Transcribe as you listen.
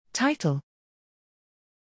Title: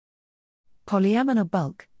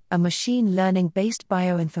 PolyAMiner-Bulk, a machine learning-based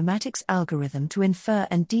bioinformatics algorithm to infer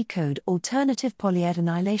and decode alternative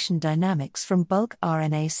polyadenylation dynamics from bulk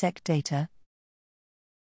RNA-seq data.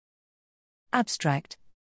 Abstract: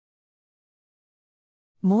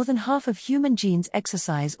 more than half of human genes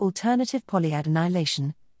exercise alternative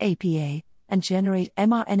polyadenylation, APA, and generate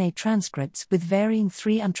mRNA transcripts with varying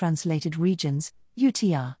 3' untranslated regions,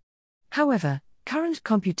 UTR. However, current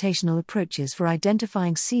computational approaches for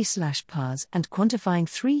identifying C/PARs and quantifying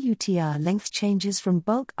 3 UTR length changes from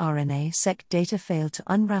bulk RNA-seq data fail to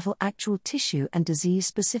unravel actual tissue and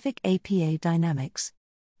disease-specific APA dynamics.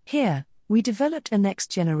 Here, we developed a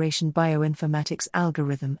next-generation bioinformatics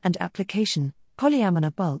algorithm and application,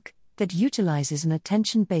 PolyAMiner-Bulk, that utilizes an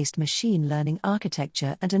attention-based machine learning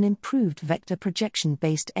architecture and an improved vector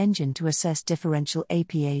projection-based engine to assess differential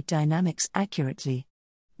APA dynamics accurately.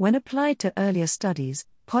 When applied to earlier studies,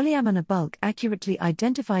 PolyAMiner-Bulk accurately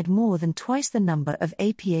identified more than twice the number of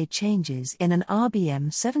APA changes in an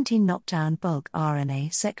RBM17 knockdown bulk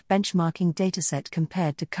RNA-seq benchmarking dataset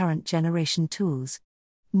compared to current generation tools.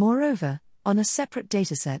 Moreover, on a separate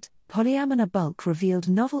dataset, PolyAMiner-Bulk revealed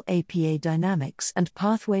novel APA dynamics and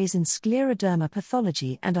pathways in scleroderma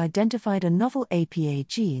pathology and identified a novel APA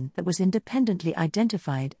gene that was independently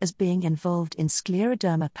identified as being involved in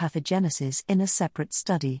scleroderma pathogenesis in a separate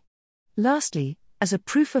study. Lastly, as a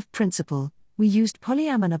proof of principle, we used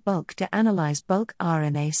PolyAMiner-Bulk to analyze bulk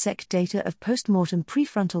RNA-seq data of postmortem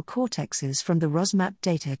prefrontal cortexes from the ROSMAP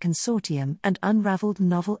Data Consortium and unraveled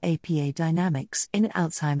novel APA dynamics in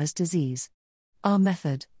Alzheimer's disease. Our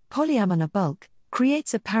method, PolyAMiner-Bulk,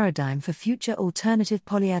 creates a paradigm for future alternative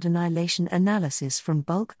polyadenylation analysis from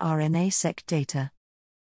bulk RNA-seq data.